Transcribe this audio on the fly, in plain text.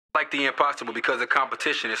like the impossible because the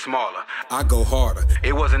competition is smaller. I go harder.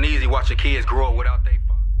 It wasn't easy watching kids grow up without their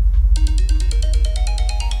father.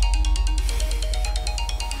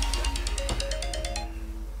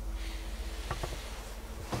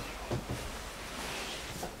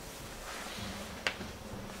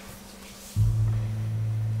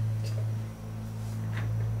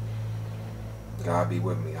 God be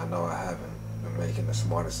with me. I know I haven't been making the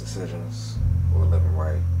smartest decisions or living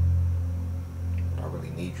right. But I really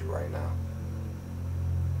need you right now.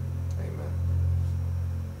 Amen.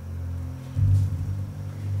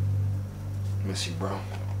 Miss you, bro.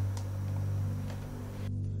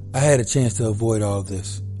 I had a chance to avoid all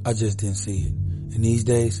this. I just didn't see it. And these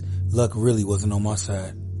days, luck really wasn't on my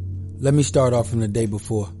side. Let me start off from the day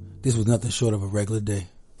before. This was nothing short of a regular day.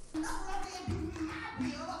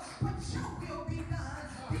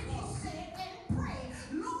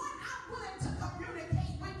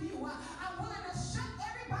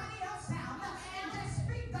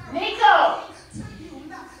 Neko!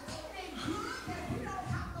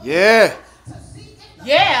 Yeah.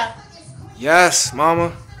 Yeah? Yes,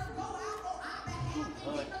 mama.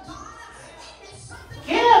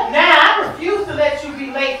 Get up now. I refuse to let you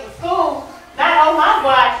be late for school. Not on my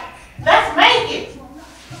watch. Let's make it.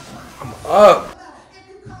 I'm up.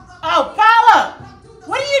 Oh, Paula!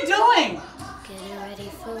 What are you doing? Getting ready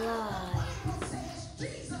for life.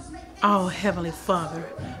 Oh, Heavenly Father,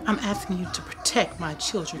 I'm asking you to protect my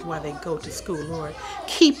children while they go to school, Lord.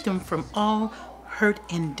 Keep them from all hurt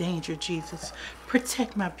and danger, Jesus.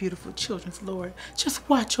 Protect my beautiful children, Lord. Just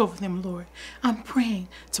watch over them, Lord. I'm praying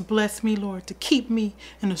to bless me, Lord, to keep me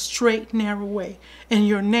in a straight, narrow way. In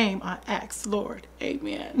your name I ask, Lord.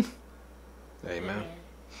 Amen. Amen.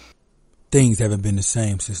 Things haven't been the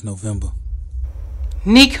same since November.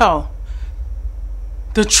 Neko,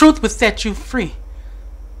 the truth will set you free.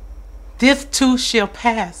 This too shall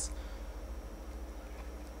pass.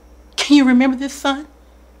 Can you remember this, son?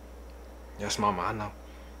 Yes, mama, I know.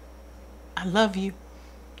 I love you.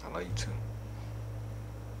 I love you too.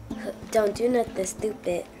 Don't do nothing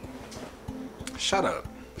stupid. Shut up.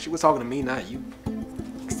 She was talking to me, not you.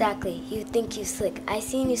 Exactly. You think you slick. I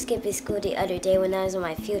seen you skipping school the other day when I was on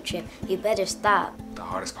my field trip. You better stop. The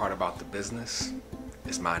hardest part about the business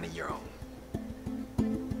is minding your own.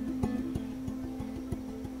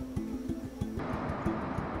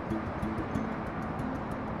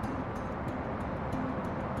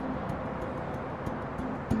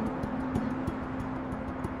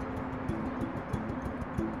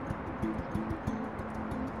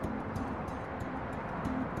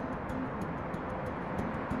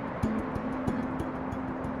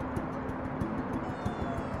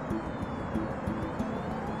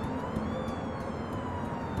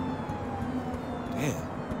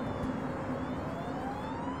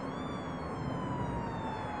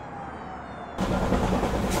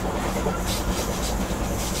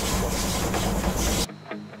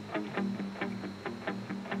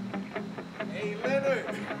 Hey, Leonard.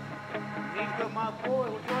 Neko, my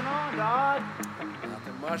boy, what's going on, dog?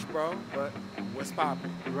 Nothing much, bro, but what's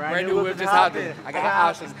poppin'? Brand new whip just out there. I got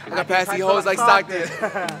options. I got passy hoes like Stockton.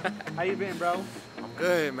 How you been, bro? I'm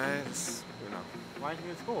good, man. It's, Why aren't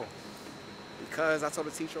you in school? because I told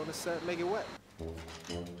the teacher on the set, make it wet.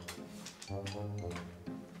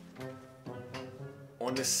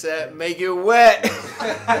 On the set, make it wet.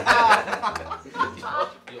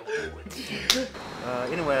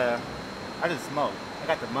 Anyway, I just smoked. I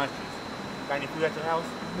got the munchies. Got any food at your house?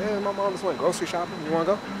 Yeah, my mom just went grocery shopping. You wanna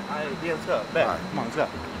go? Yeah, let's go. Bet. All right. Come on, let's go.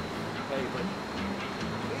 Hey, but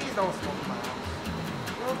please don't smoke in my house.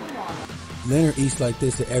 Bro, come on. Leonard eats like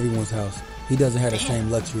this at everyone's house. He doesn't have the same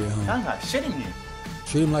luxury at home. I'm not shitting you.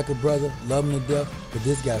 Treat him like a brother, love him to death, but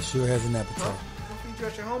this guy sure has an appetite. Don't feed you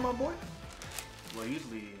at your home, my boy. Well,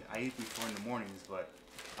 usually I eat before in the mornings, but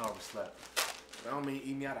I overslept. That don't mean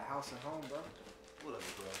eat me out of house and home, bro. Whatever,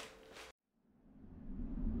 bro.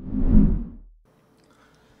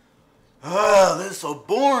 Oh, this is so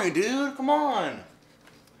boring, dude. Come on.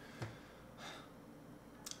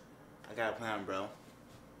 I got a plan, bro.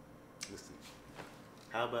 Listen,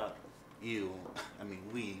 how about we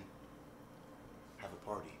have a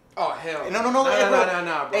party? Oh, hell. No,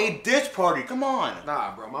 Nah, bro. A ditch party, come on.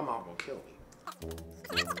 Nah, bro, my mom gonna kill me.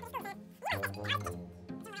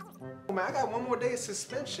 Oh, man, I got one more day of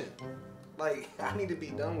suspension. Like, I need to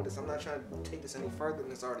be done with this. I'm not trying to take this any further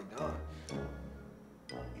than it's already done.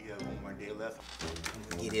 You have one more day left.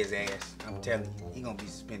 Get his ass. I'm telling you, he gonna be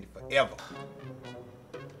suspended forever.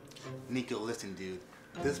 Neko, listen, dude.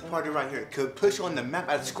 This party right here could push you on the map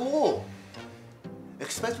at school.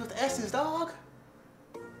 Especially with Essence, dog.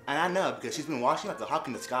 And I know, because she's been watching like a hawk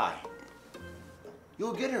in the sky.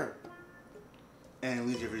 you'll get her. And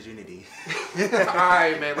lose your virginity.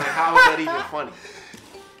 Alright, man, like, how is that even funny?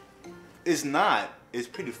 It's not. It's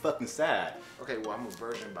pretty fucking sad. Okay, well, I'm a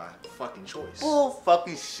virgin by fucking choice. Bull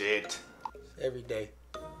fucking shit. Every day,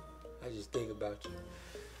 I just think about you.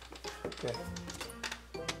 Okay.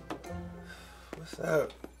 What's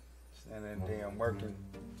up? Standing there, I'm working.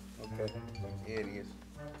 Okay. Here it is.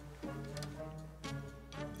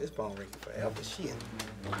 This phone ringing forever. Shit.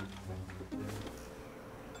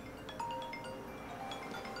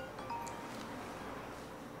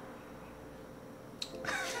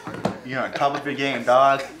 You're on top of your game,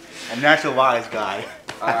 dog. A natural wise guy.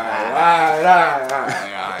 Alright,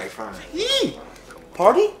 fine. Yee!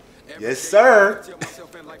 Party? Yes, sir.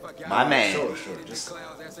 My man. Sure.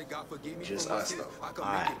 Just us, though.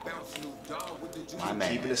 Alright. My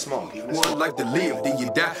man. Keeping it small. One life to live, then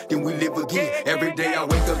you die, then we live again. Every day I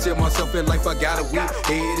wake up, tell myself in life I gotta win.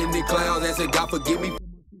 Head in the clouds, I say God forgive me.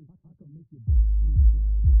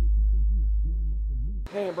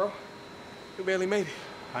 Damn, bro. You barely made it.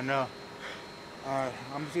 I know. Alright,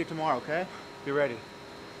 I'm gonna see you tomorrow, okay? Be ready.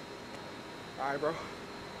 Alright, bro.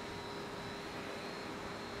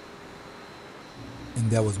 And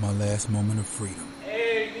that was my last moment of freedom.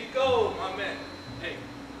 Hey, Neko, my man. Hey,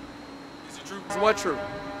 is it true? What true?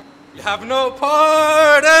 You having a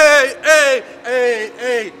party?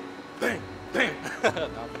 Hey. Bang.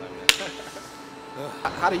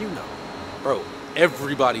 How do you know? Bro,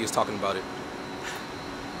 everybody is talking about it.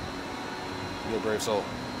 You're a brave soul.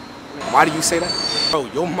 Why do you say that? Bro,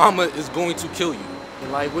 your mama is going to kill you.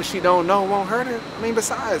 And like, what she don't know won't hurt her. I mean,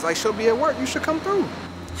 besides, like, she'll be at work. You should come through.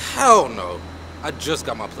 Hell no. I just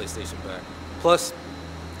got my PlayStation back. Plus,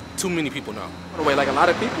 too many people know. Wait, like a lot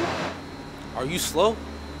of people? Are you slow?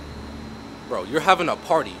 Bro, you're having a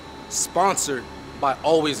party sponsored by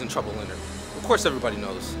Always in Trouble Leonard. Of course everybody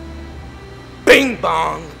knows. Bing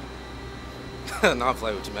bong! Nah, I'm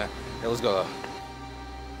playing with you, man. Hey, let's go.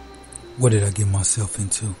 What did I get myself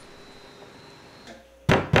into?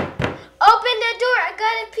 Open the door, I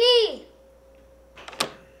gotta pee.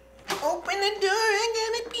 Open the door, I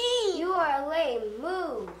gotta pee. You are lame,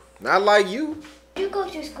 move. Not like you. You go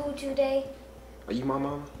to school today? Are you my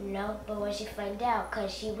mama? No, but when she find out,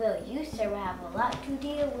 cause she will, you sir will have a lot to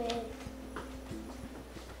deal with.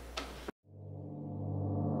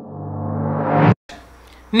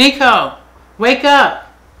 Neko, wake up.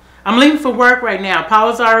 I'm leaving for work right now.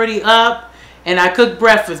 Paula's already up, and I cooked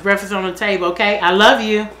breakfast. Breakfast on the table, okay? I love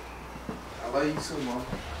you. I love you too, Mom.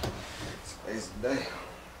 Today's the day.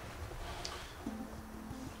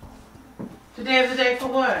 Today is the day for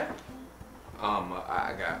what?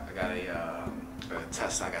 I got a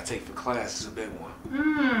test I gotta take for class. It's a big one.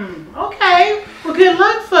 Okay. Well, good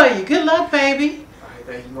luck for you. Good luck, baby. All right,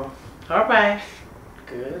 thank you, Mom. All right.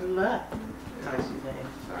 Good luck. Talk to you later.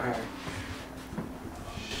 All right.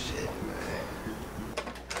 Shit, man.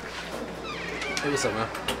 Hey, what's up, man?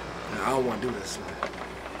 Man, I don't want to do this, man.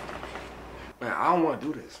 Man, I don't want to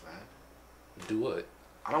do this, man. Do what?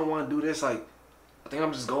 I don't want to do this. Like, I think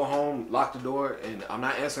I'm just go home, lock the door, and I'm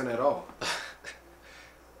not answering at all.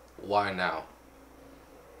 Why now?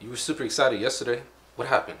 You were super excited yesterday. What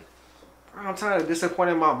happened? I'm tired of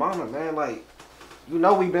disappointing my mama, man. Like, you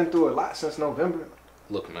know we've been through a lot since November.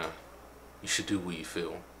 Look, man, you should do what you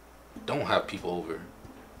feel. Don't have people over.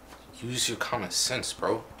 Use your common sense,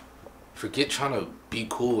 bro. Forget trying to be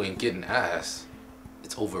cool and get an ass.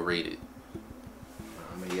 It's overrated.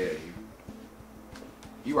 I mean, yeah,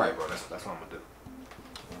 you right, bro. That's what I'm gonna do.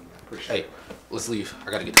 Appreciate it. Hey, let's leave.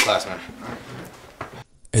 I gotta get to class, man.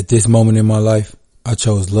 At this moment in my life, I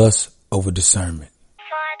chose lust over discernment.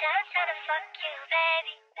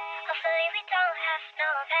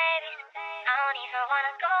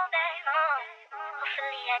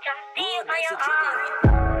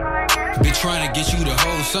 Been trying to get you the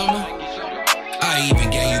whole summer. I even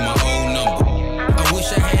gave you my whole number. I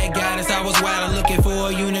wish I had guidance. I was wild looking for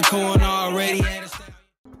a unicorn already.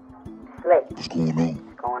 Slick. What's going on?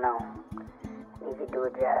 What's going on? Need to do a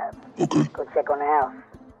job. Okay. Go check on the house.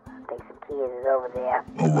 I think some kids is over there.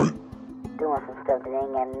 Alright. Doing some stuff that they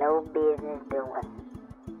ain't got no business doing.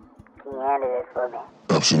 Can you handle that for me?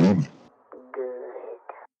 Absolutely. Good.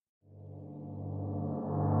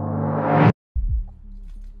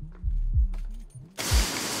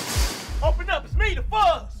 Open up, it's me, the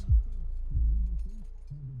Fuzz!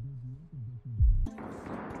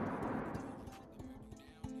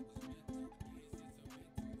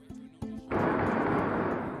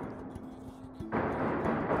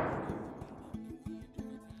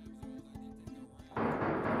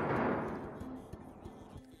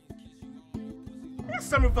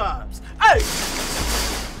 Summer vibes. Hey!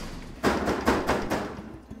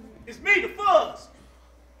 It's me, the Fuzz.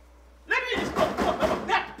 Let me in this motherfucker. I'm gonna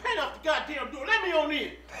knock the paint off the goddamn door. Let me on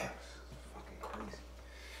in. Damn, this is fucking crazy.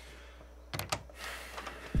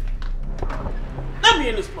 Let me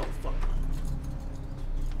in this motherfucker.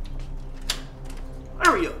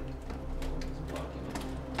 Hurry up.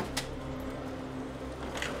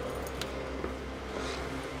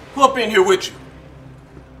 Who up in here with you?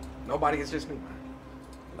 Nobody, it's just me.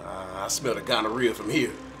 Nah, I smell the gonorrhea from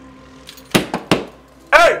here.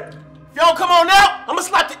 Hey! If y'all come on out, I'm gonna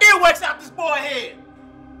slap the earwax out this boy's head.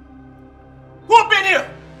 Who up in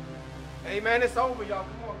here? Hey, man, it's over, y'all.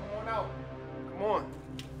 Come on out. Come on.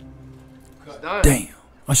 It's done. Damn,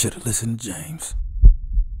 I should have listened to James.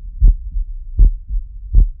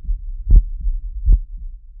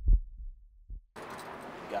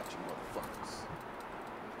 Got you, motherfuckers.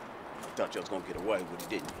 Thought y'all was gonna get away with it,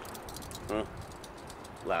 didn't you? Huh?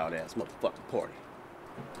 Loud ass motherfucking party.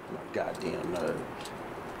 My goddamn nerve.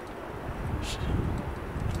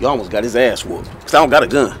 You almost got his ass whooped. Cause I don't got a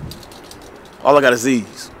gun. All I got is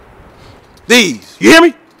these. These! You hear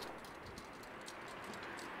me?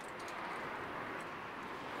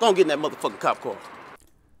 Don't get in that motherfucking cop car.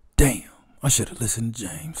 Damn, I should have listened to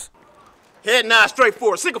James. Head 9 straight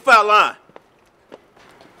forward, single file line.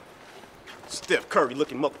 Steph Curry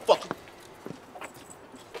looking motherfucker.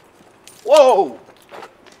 Whoa!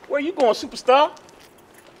 Where you going, superstar?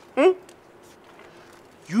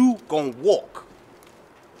 You gonna walk.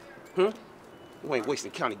 You ain't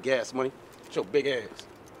wasting county gas money. It's your big ass.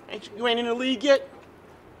 You ain't in the league yet?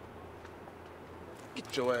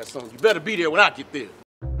 Get your ass on. You better be there when I get there.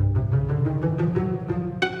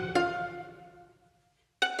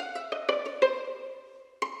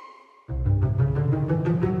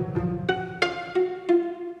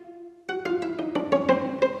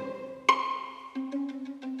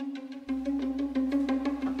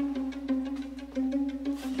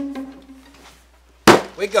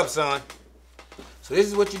 Wake up, son. So this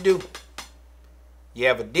is what you do. You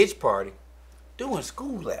have a ditch party during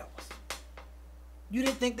school hours. You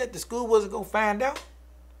didn't think that the school wasn't gonna find out?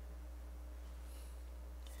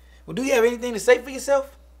 Well, do you have anything to say for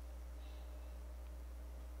yourself?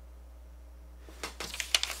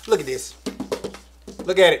 Look at this.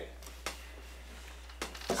 Look at it.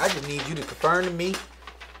 I just need you to confirm to me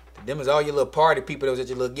that them is all your little party people that was at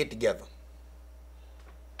your little get-together.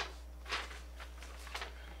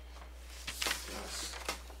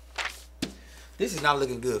 This is not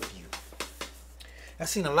looking good for you. I've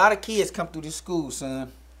seen a lot of kids come through this school,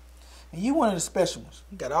 son. And you one of the special ones.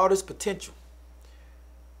 You got all this potential.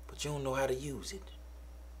 But you don't know how to use it.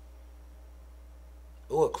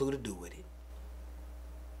 Or a clue to do with it.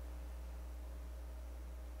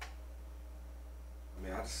 I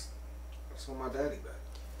mean, I just want my daddy back.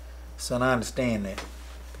 Son, I understand that.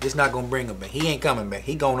 But this not gonna bring him back. He ain't coming back.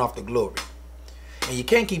 He going off to glory. And you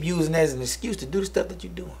can't keep using that as an excuse to do the stuff that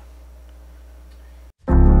you're doing.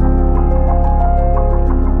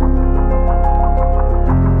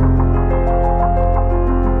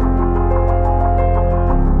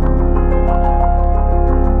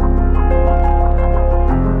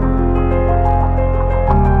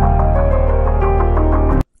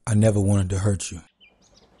 I never wanted to hurt you.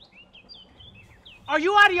 Are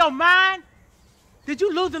you out of your mind? Did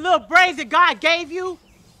you lose the little brains that God gave you?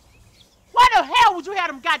 Why the hell would you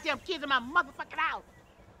have them goddamn kids in my motherfucking house?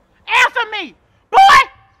 Answer me! Boy!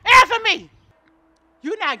 Answer me!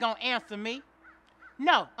 You're not gonna answer me.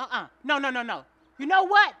 No, No. You know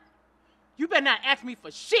what? You better not ask me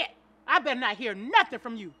for shit. I better not hear nothing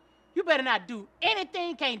from you. You better not do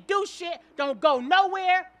anything, can't do shit, don't go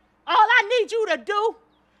nowhere. All I need you to do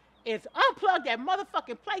is unplug that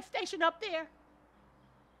motherfucking PlayStation up there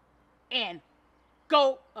and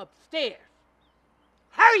go upstairs.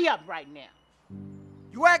 Hurry up right now.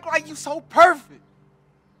 You act like you so perfect.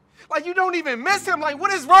 Like you don't even miss him. Like,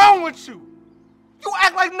 what is wrong with you? You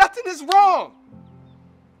act like nothing is wrong.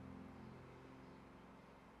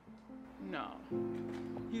 No,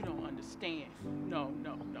 you don't understand. No,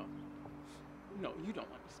 you don't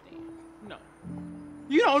understand. No.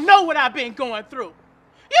 You don't know what I've been going through.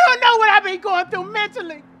 You don't know what I've been going through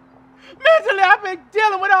mentally. Mentally, I've been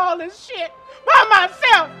dealing with all this shit by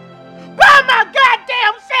myself. By my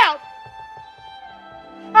goddamn self.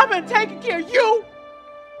 I've been taking care of you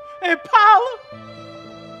and Paula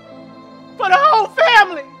for the whole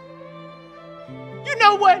family. You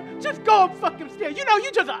know what? Just go up fucking upstairs. You know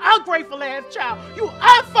you just an ungrateful ass child. You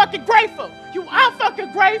unfucking grateful. You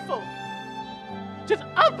unfucking grateful. Just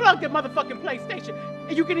unplug that motherfucking PlayStation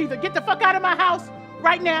and you can either get the fuck out of my house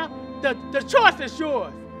right now. The choice is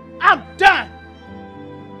yours. I'm done.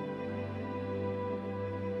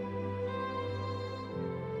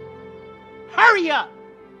 Hurry up!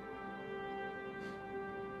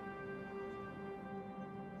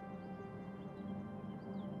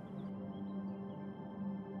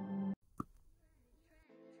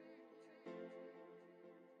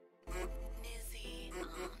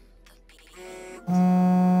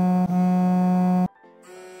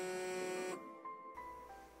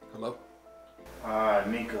 Hello?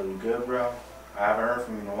 Neko, you good, bro? I haven't heard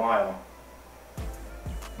from you in a while.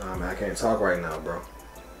 Nah, man, I can't talk right now, bro.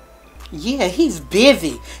 Yeah, he's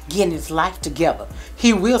busy getting his life together.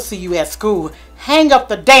 He will see you at school. Hang up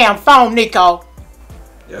the damn phone, Neko.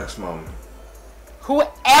 Yes, Mama.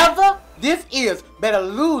 Whoever this is better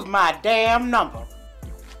lose my damn number.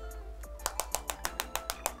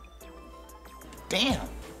 Damn.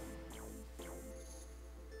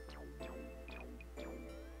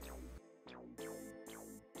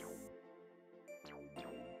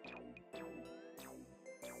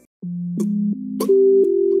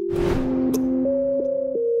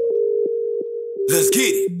 Let's get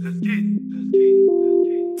it.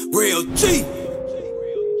 Real G.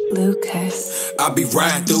 Lucas. I be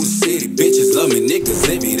riding through the city, bitches love me, niggas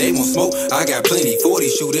envy. They won't smoke, I got plenty, 40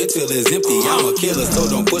 shoot until it's empty. I'm a killer, so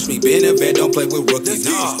don't push me, been a vet, don't play with rookies.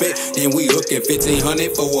 Disrespect, then we hooking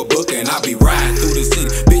 1,500 for a book, and I be riding through the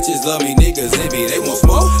city, bitches love me, niggas envy. They won't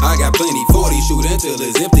smoke, I got plenty, 40 shoot until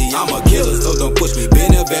it's empty. I'm a killer, so don't push me,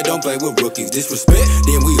 been a vet, don't play with rookies. Disrespect,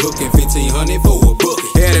 then we hooking 1,500 for a book.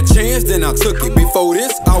 Had a chance, then I took it. Before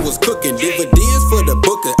this, I was cooking dividends for the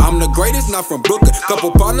booker. I'm the greatest, not from Brooklyn.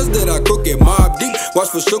 Couple partners that I crook it, mob deep.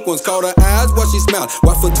 Watch for shook ones, call her eyes, watch she smile.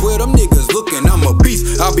 Watch for Twitter, them niggas looking, I'm a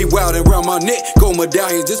beast. I be wildin' round my neck, gold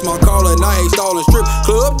medallions, this my calling. I ain't stallin', strip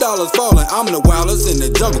club dollars falling. I'm the wildest in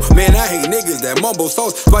the jungle. Man, I hate niggas that mumble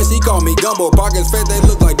sauce. Spicy, call me gumbo. Pockets fat, they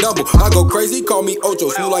look like Dumbo. I go crazy, call me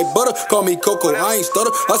Ocho. Smooth like butter, call me Coco. I ain't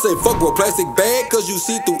stutter. I say fuck with plastic bag, cause you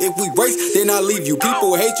see through. If we race, then I leave you.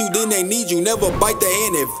 People hate you, then they need you. Never bite the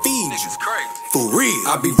hand that feeds you. For real,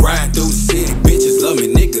 I be riding through the city, bitches love me,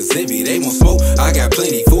 niggas envy. They won't smoke, I got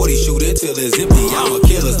plenty, 40 shoot until it's empty. I'm a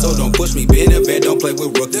killer, so don't push me, been a vet, don't play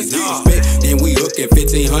with rookies. Disrespect, then we hooking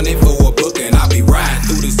 1,500 for a book, and I be riding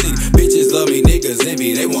through the city, bitches love me, niggas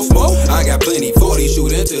envy. They won't smoke, I got plenty, 40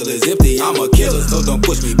 shoot until it's empty. I'm a killer, so don't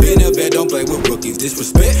push me, been a vet, don't play with rookies.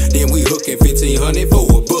 Disrespect, then we hooking 1,500 for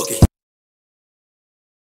a book.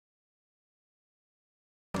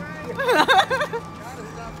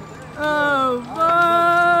 Oh,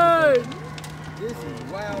 fuck! This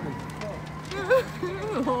is wild as fuck.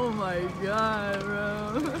 Oh my god, bro.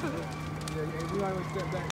 Yeah, we might step back.